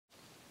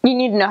you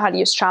need to know how to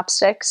use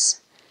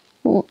chopsticks.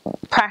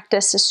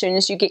 Practice as soon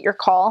as you get your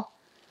call.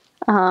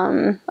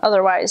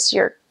 Otherwise,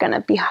 you're going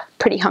to be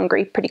pretty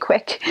hungry pretty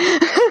quick.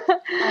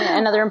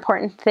 Another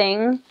important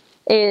thing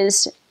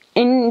is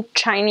in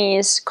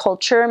Chinese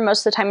culture,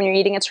 most of the time when you're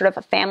eating, it's sort of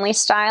a family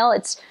style.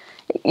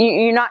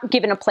 You're not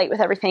given a plate with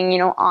everything,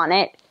 on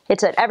it.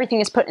 It's that everything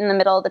is put in the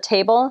middle of the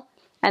table,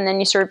 and then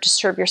you sort of just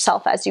serve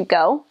yourself as you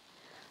go.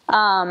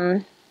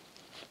 And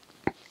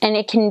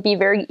it can be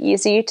very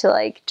easy to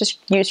like just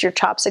use your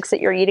chopsticks that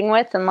you're eating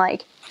with and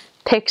like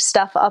pick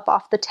stuff up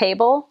off the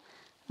table,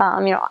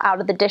 out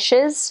of the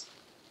dishes.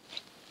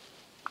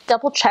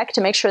 Double check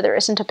to make sure there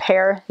isn't a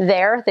pair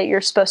there that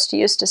you're supposed to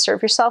use to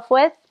serve yourself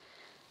with.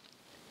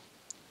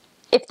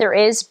 If there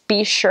is,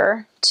 be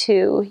sure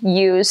to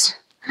use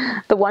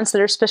the ones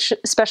that are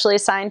specially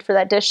assigned for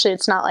that dish, so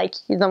it's not like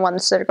the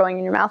ones that are going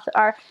in your mouth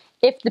are.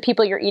 If the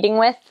people you're eating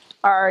with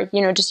are,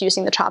 just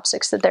using the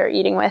chopsticks that they're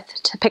eating with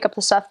to pick up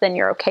the stuff, then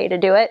you're okay to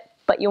do it,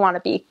 but you want to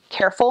be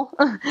careful,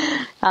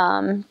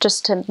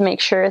 just to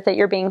make sure that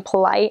you're being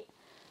polite.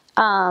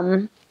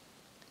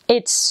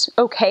 It's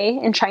okay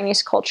in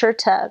Chinese culture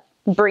to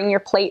bring your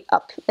plate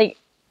up, like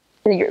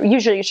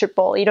usually use your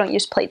bowl. You don't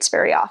use plates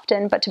very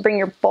often, but to bring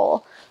your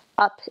bowl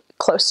up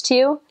close to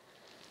you,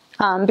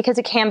 because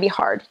it can be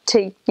hard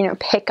to,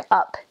 pick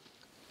up,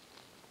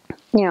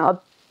 a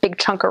big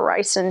chunk of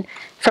rice and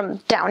from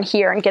down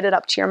here and get it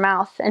up to your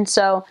mouth. And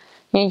so,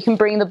 you can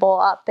bring the bowl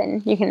up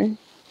and you can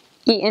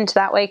eat into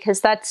that way,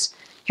 because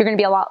you're going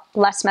to be a lot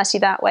less messy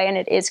that way, and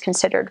it is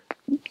considered,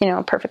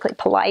 perfectly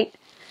polite.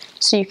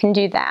 So you can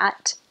do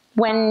that.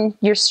 When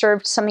you're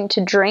served something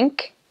to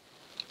drink,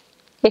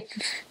 if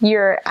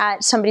you're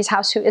at somebody's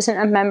house who isn't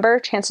a member,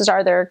 chances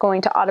are they're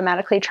going to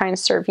automatically try and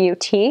serve you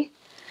tea.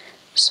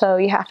 So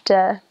you have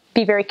to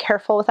be very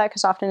careful with that,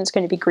 because often it's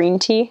going to be green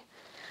tea.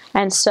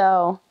 And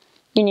so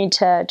you need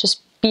to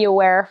just be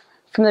aware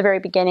from the very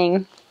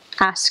beginning.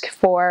 Ask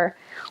for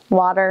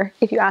water.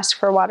 If you ask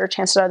for water,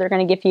 chances are they're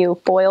going to give you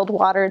boiled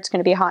water. It's going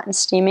to be hot and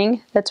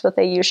steaming. That's what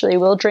they usually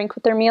will drink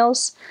with their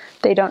meals.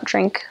 They don't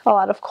drink a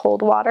lot of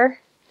cold water.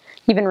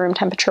 Even room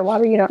temperature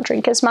water, you don't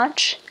drink as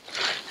much.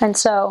 And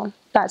so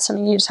that's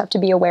something you just have to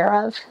be aware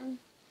of.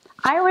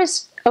 I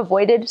always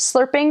avoided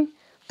slurping,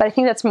 but I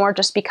think that's more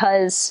just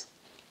because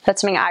that's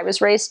something I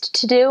was raised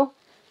to do.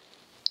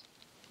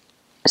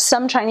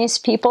 Some Chinese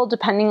people,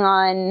 depending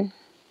on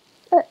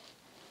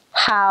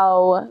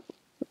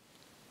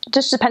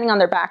depending on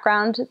their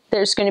background,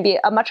 there's going to be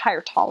a much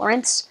higher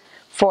tolerance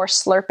for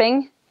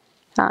slurping.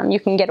 You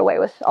can get away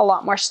with a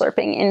lot more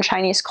slurping in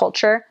Chinese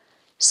culture.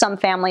 Some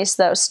families,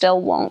 though,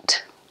 still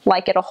won't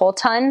like it a whole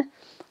ton,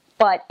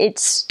 but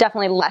it's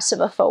definitely less of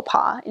a faux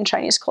pas in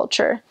Chinese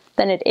culture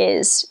than it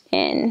is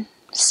in,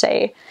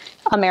 say,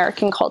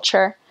 American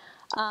culture.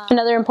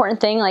 Another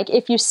important thing, like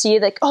if you see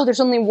like, oh, there's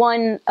only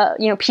one,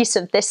 piece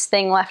of this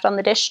thing left on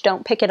the dish,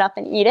 don't pick it up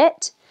and eat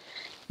it.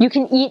 You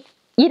can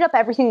eat up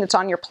everything that's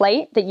on your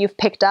plate that you've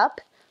picked up,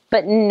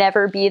 but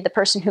never be the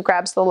person who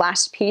grabs the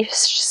last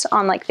piece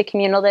on like the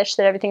communal dish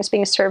that everything's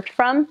being served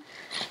from.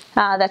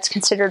 That's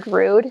considered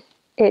rude.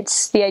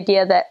 It's the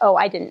idea that, oh,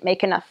 I didn't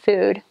make enough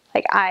food.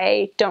 Like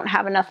I don't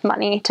have enough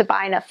money to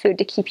buy enough food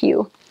to keep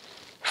you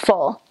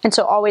full. And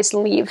so always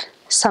leave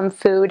some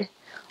food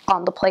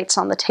on the plates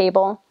on the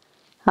table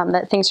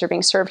that things are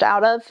being served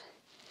out of,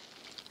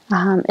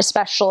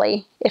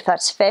 especially if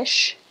that's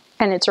fish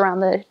and it's around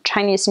the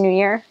Chinese New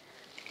Year.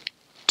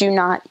 Do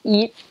not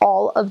eat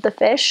all of the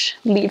fish.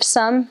 Leave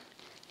some.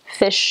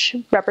 Fish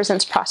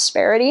represents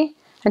prosperity.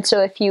 And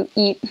so if you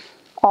eat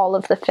all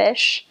of the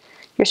fish,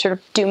 you're sort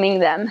of dooming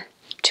them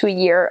to a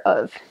year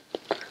of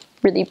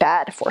really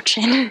bad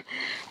fortune.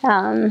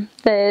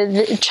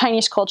 The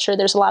Chinese culture,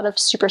 there's a lot of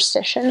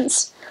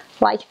superstitions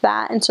like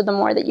that. And so the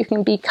more that you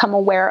can become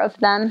aware of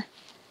them,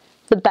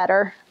 the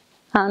better.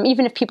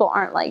 Even if people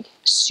aren't like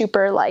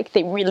super like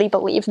they really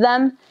believe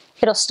them,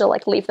 it'll still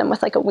like leave them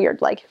with like a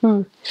weird like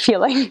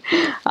feeling,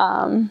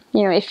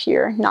 if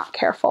you're not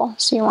careful.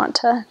 So you want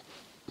to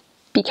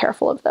be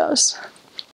careful of those.